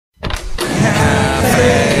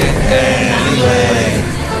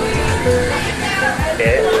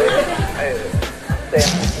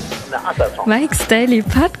Mike's Daily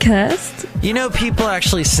Podcast. You know, people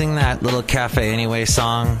actually sing that little Café Anyway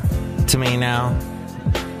song to me now.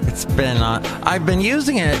 It's been I've been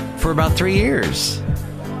using it for about 3 years.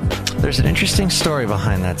 There's an interesting story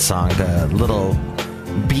behind that song. The little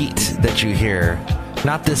beat that you hear,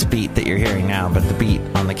 not this beat that you're hearing now, but the beat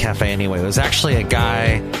on the Café Anyway, it was actually a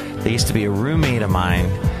guy that used to be a roommate of mine,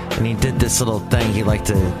 and he did this little thing. He liked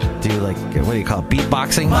to do, like, what do you call it,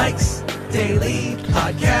 beatboxing? Mike's Daily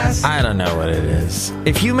Podcast. I don't know what it is.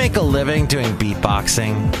 If you make a living doing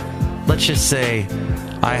beatboxing, let's just say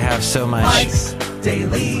I have so much Mike's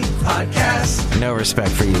Daily Podcast. no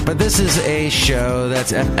respect for you. But this is a show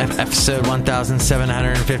that's episode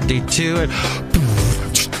 1752. And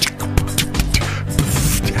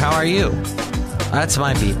how are you? That's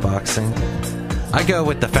my beatboxing. I go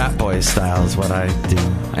with the Fat Boys style is what I do.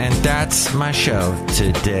 And that's my show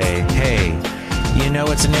today. Hey, you know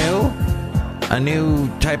what's new? A new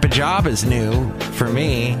type of job is new for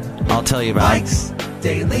me. I'll tell you about Mike's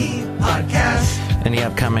Daily Podcast in the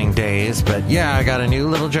upcoming days. But yeah, I got a new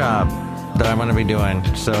little job that I'm going to be doing.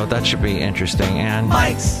 So that should be interesting. And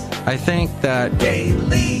Mike's I think that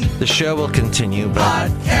Daily the show will continue, but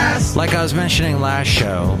Podcast. like I was mentioning last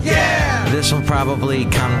show, Yeah. this will probably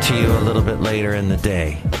come to you a little bit later in the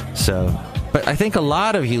day. So, but I think a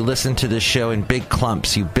lot of you listen to this show in big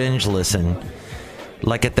clumps. You binge listen,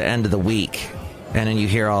 like at the end of the week, and then you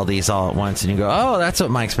hear all these all at once, and you go, "Oh, that's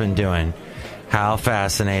what Mike's been doing." How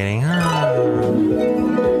fascinating!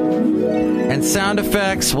 And sound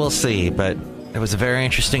effects, we'll see. But it was a very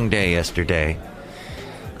interesting day yesterday.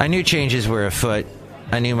 I knew changes were afoot.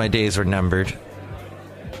 I knew my days were numbered.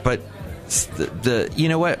 But you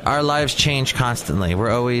know what? Our lives change constantly. We're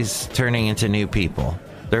always turning into new people.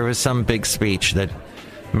 There was some big speech that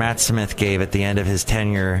Matt Smith gave at the end of his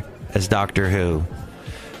tenure as Doctor Who,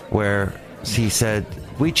 where he said,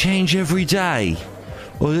 "We change every day.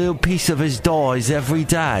 A little piece of us dies every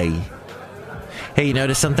day." Hey, you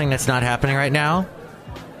notice something that's not happening right now?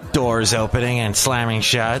 Doors opening and slamming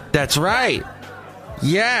shut. That's right.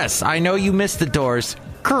 Yes, I know you missed the doors.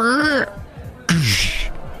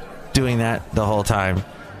 Doing that the whole time.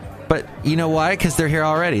 But you know why? Because they're here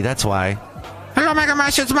already. That's why. Hello, Mega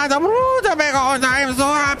Mash. It's Madame Rootabega, and I'm so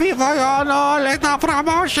happy for your little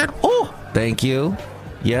promotion. Oh, thank you.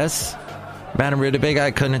 Yes, Madame Rootabega,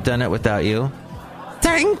 I couldn't have done it without you.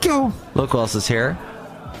 Thank you. Look who else is here.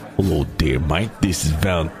 Hello there, Mike. This is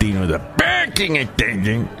Valentino, the banking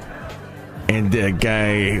attendant. And the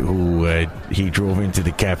guy who he drove into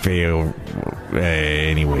the cafe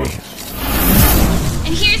anyway.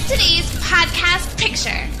 And here's today's podcast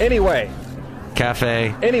picture. Anyway.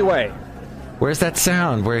 Cafe. Anyway. Where's that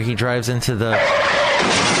sound where he drives into the...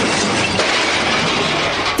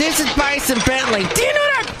 This is Bison Bentley. Do you know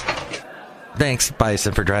that? Thanks,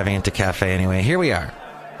 Bison, for driving into Café Anyway. Here we are.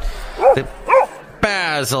 The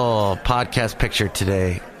Basil podcast picture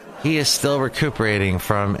today. He is still recuperating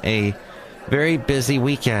from a very busy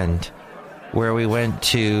weekend where we went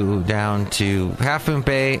down to Half Moon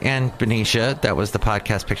Bay and Benicia. That was the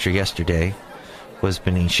podcast picture yesterday, was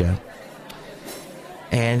Benicia.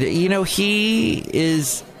 And, you know, he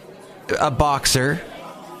is a boxer,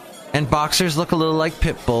 and boxers look a little like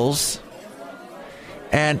pit bulls.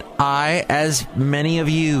 And I, as many of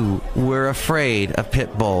you, were afraid of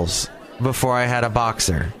pit bulls before I had a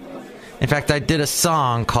boxer. In fact, I did a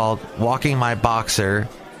song called Walking My Boxer.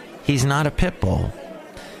 He's not a pit bull.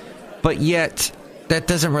 But yet, that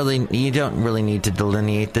doesn't really, you don't really need to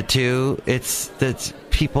delineate the two. It's that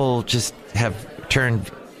people just have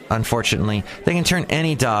turned, unfortunately, they can turn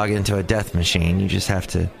any dog into a death machine. You just have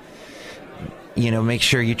to, you know, make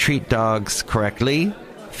sure you treat dogs correctly,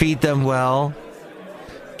 feed them well,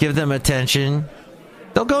 give them attention.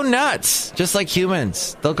 They'll go nuts, just like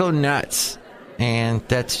humans. They'll go nuts. And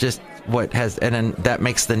that's just what has, and then that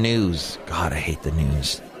makes the news. God, I hate the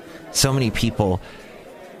news. So many people.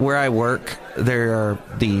 Where I work, there are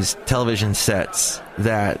these television sets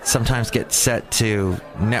that sometimes get set to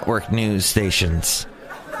network news stations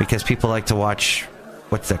because people like to watch,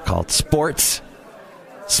 what's that called? Sports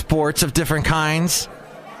of different kinds.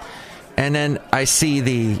 And then I see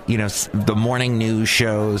the morning news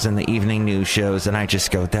shows and the evening news shows, and I just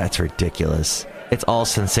go, that's ridiculous. It's all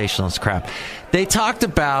sensationalist crap. They talked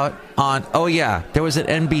about there was an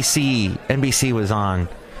NBC. NBC was on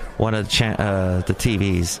one of the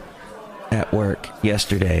TVs at work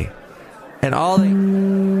yesterday, and all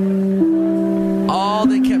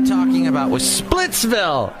they kept talking about was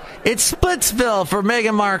Splitsville. It's Splitsville for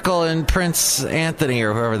Meghan Markle and Prince Anthony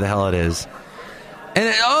or whoever the hell it is.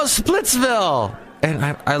 And Splitsville. and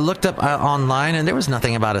I looked up online, and there was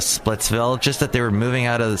nothing about a Splitsville, just that they were moving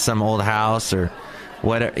out of some old house or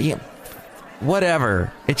whatever. Yeah,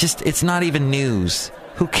 whatever. It's not even news.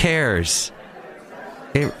 Who cares?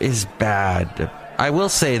 It is bad. I will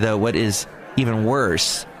say, though, what is even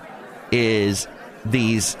worse is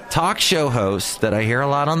these talk show hosts that I hear a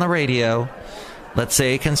lot on the radio, let's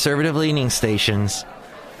say conservative-leaning stations,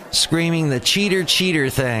 screaming the cheater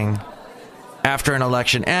thing after an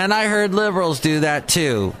election. And I heard liberals do that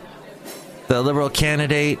too. The liberal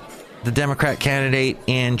candidate, the Democrat candidate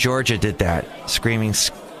in Georgia did that, screaming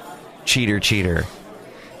cheater.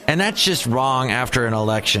 And that's just wrong after an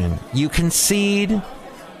election. You concede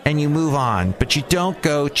and you move on, but you don't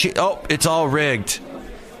go, oh, it's all rigged.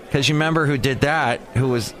 Because you remember who did that, who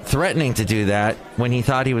was threatening to do that when he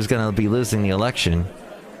thought he was going to be losing the election.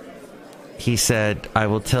 He said, I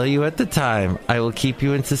will tell you at the time. I will keep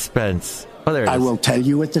you in suspense. Oh, there it is. I will tell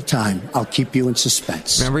you at the time. I'll keep you in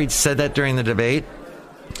suspense. Remember he said that during the debate?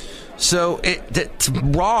 So it's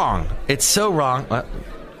wrong. It's so wrong. Well,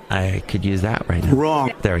 I could use that right now.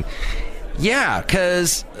 Wrong. There we go. Yeah,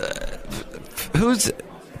 because who's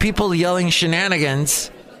people yelling shenanigans?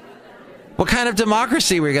 What kind of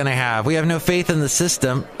democracy we're going to have? We have no faith in the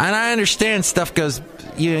system. And I understand stuff goes,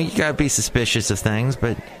 you got to be suspicious of things,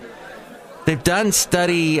 but they've done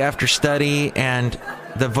study after study, and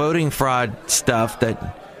the voting fraud stuff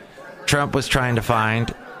that Trump was trying to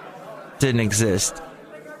find didn't exist.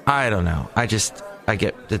 I don't know. I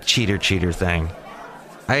get the cheater thing.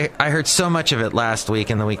 I heard so much of it last week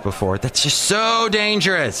and the week before. That's just so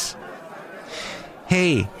dangerous.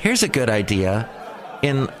 Hey, here's a good idea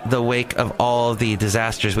in the wake of all the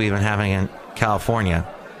disasters we've been having in California.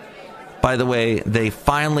 By the way, they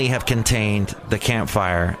finally have contained the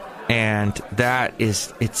campfire, and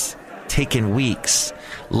it's taken weeks.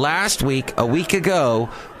 Last week, a week ago,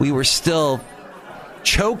 we were still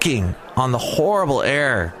choking on the horrible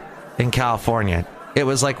air in California. It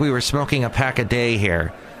was like we were smoking a pack a day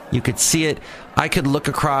here. You could see it. I could look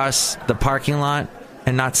across the parking lot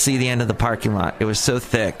and not see the end of the parking lot. It was so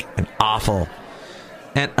thick and awful.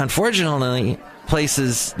 And unfortunately,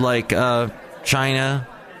 places like China,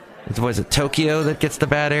 was it Tokyo that gets the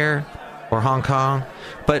bad air? Or Hong Kong?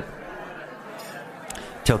 But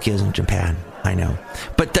Tokyo's in Japan, I know.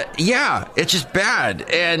 But yeah, it's just bad.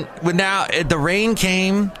 And now the rain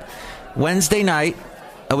came Wednesday night,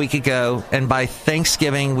 a week ago, and by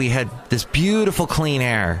Thanksgiving we had this beautiful clean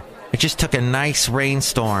air. It just took a nice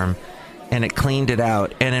rainstorm and it cleaned it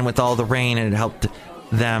out. And then with all the rain, it helped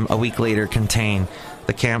them a week later contain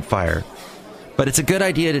the campfire. But it's a good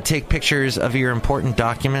idea to take pictures of your important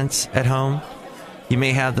documents at home. You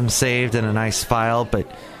may have them saved in a nice file, but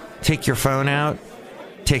take your phone out,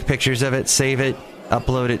 take pictures of it, save it,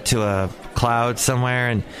 upload it to a cloud somewhere,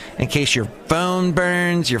 and in case your phone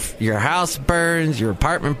burns, your house burns, your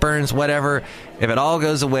apartment burns, whatever, if it all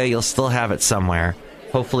goes away, you'll still have it somewhere.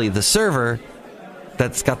 Hopefully the server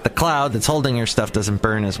that's got the cloud that's holding your stuff doesn't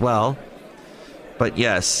burn as well. But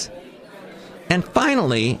yes. And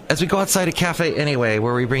finally, as we go outside of Café Anyway,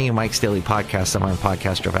 where we bring you Mike's Daily Podcast somewhere in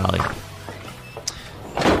Podcastro Valley,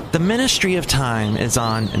 The Ministry of Time is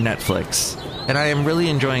on Netflix, and I am really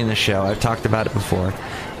enjoying the show. I've talked about it before.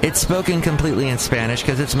 It's spoken completely in Spanish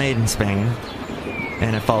because it's made in Spain,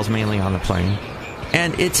 and it falls mainly on the plane.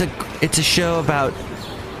 And it's a show about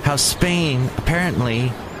how Spain apparently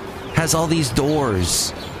has all these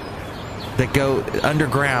doors that go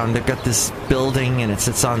underground. They've got this building, and it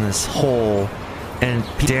sits on this hole, and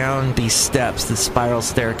down these steps, this spiral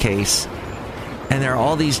staircase, and there are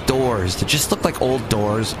all these doors that just look like old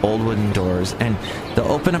doors, old wooden doors, and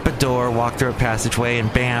they'll open up a door, walk through a passageway,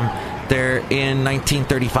 and bam, they're in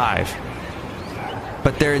 1935.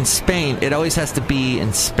 But they're in Spain. It always has to be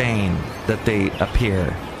in Spain that they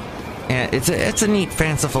appear. And it's a neat,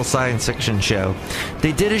 fanciful science fiction show.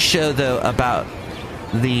 They did a show, though, about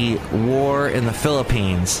the war in the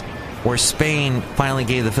Philippines, where Spain finally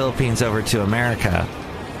gave the Philippines over to America,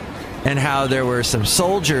 and how there were some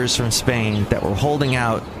soldiers from Spain that were holding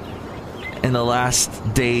out in the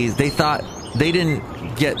last days. They thought they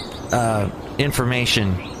didn't get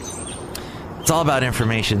information. It's all about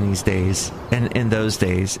information these days, and in those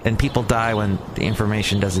days, and people die when the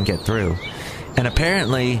information doesn't get through. And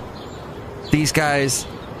apparently these guys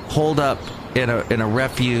hold up in a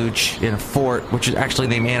refuge, in a fort, which is actually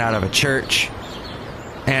they made out of a church,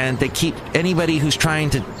 and they keep anybody who's trying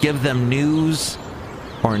to give them news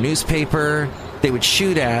or a newspaper, they would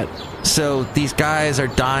shoot at. So these guys are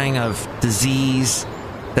dying of diseases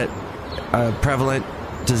that are prevalent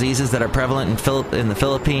in the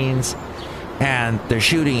Philippines, and they're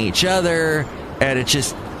shooting each other, And it's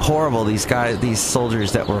just horrible. These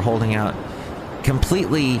soldiers that were holding out,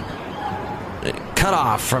 completely cut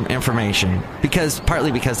off from information,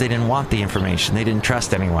 partly because they didn't want the information. They didn't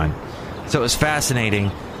trust anyone. So it was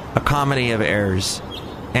fascinating, a comedy of errors.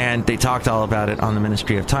 And they talked all about it on the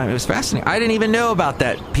Ministry of Time. It was fascinating. I didn't even know about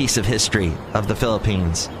that piece of history of the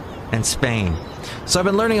Philippines and Spain. So I've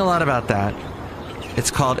been learning a lot about that. It's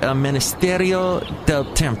called El Ministerio del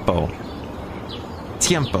Tiempo.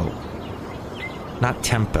 Tiempo. Not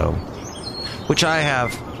tempo. Which I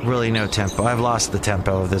have really no tempo. I've lost the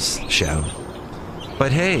tempo of this show.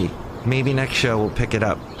 But hey, maybe next show we'll pick it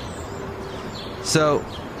up. So,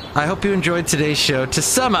 I hope you enjoyed today's show. To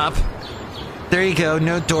sum up, there you go.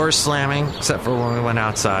 No doors slamming, except for when we went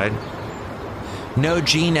outside. No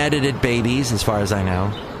gene-edited babies, as far as I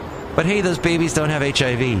know. But hey, those babies don't have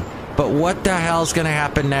HIV. But what the hell's going to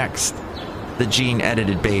happen next? The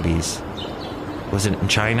gene-edited babies. Was it in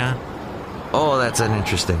China? Oh, that's an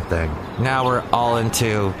interesting thing. Now we're all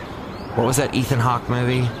into... What was that Ethan Hawke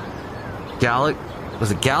movie?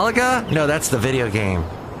 Was it Galaga? No, that's the video game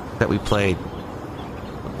that we played.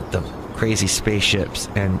 The crazy spaceships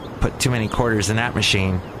and put too many quarters in that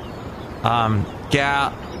machine.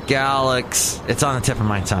 Galax. It's on the tip of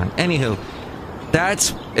my tongue. Anywho,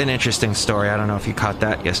 that's an interesting story. I don't know if you caught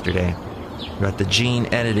that yesterday about the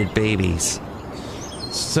gene-edited babies.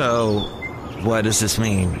 So, what does this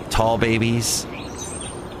mean? Tall babies?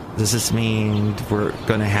 Does this mean we're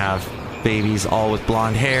going to have babies all with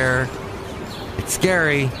blonde hair? It's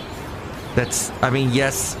scary.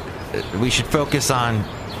 Yes, we should focus on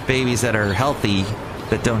babies that are healthy,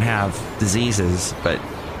 that don't have diseases, but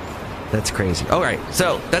that's crazy. All right,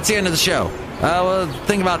 so that's the end of the show. Well,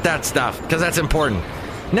 think about that stuff, because that's important.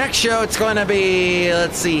 Next show, it's going to be,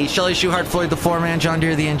 let's see, Chely Shoehart, Floyd the Floorman, John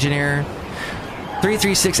Deere the Engineer.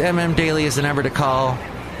 336MM Daily is the number to call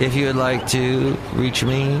if you would like to reach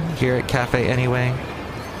me here at Café Anyway.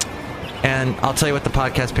 And I'll tell you what the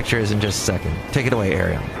podcast picture is in just a second. Take it away,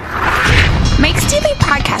 Ariel. Mike's Daily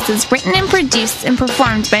Podcast is written and produced and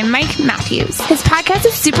performed by Mike Matthews. His podcast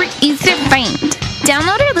is super easy to find.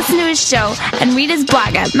 Download or listen to his show and read his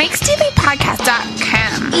blog at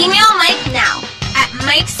mikesdailypodcast.com. Email Mike now at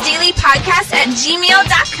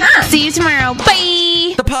mikesdailypodcast@gmail.com. See you tomorrow.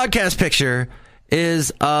 Bye! The podcast picture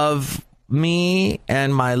is of me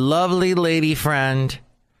and my lovely lady friend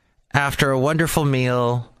after a wonderful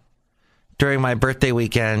meal during my birthday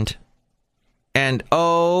weekend. And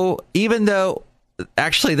even though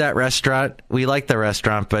actually that restaurant, we like the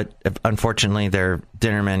restaurant, but unfortunately their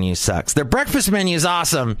dinner menu sucks. Their breakfast menu is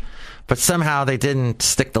awesome, but somehow they didn't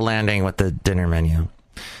stick the landing with the dinner menu.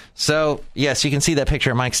 So, yes, you can see that picture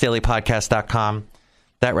at mikesdailypodcast.com.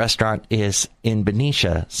 That restaurant is in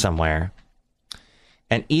Benicia somewhere.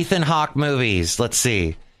 And Ethan Hawke movies, let's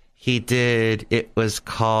see. It was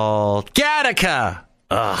called Gattaca.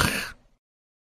 Ugh.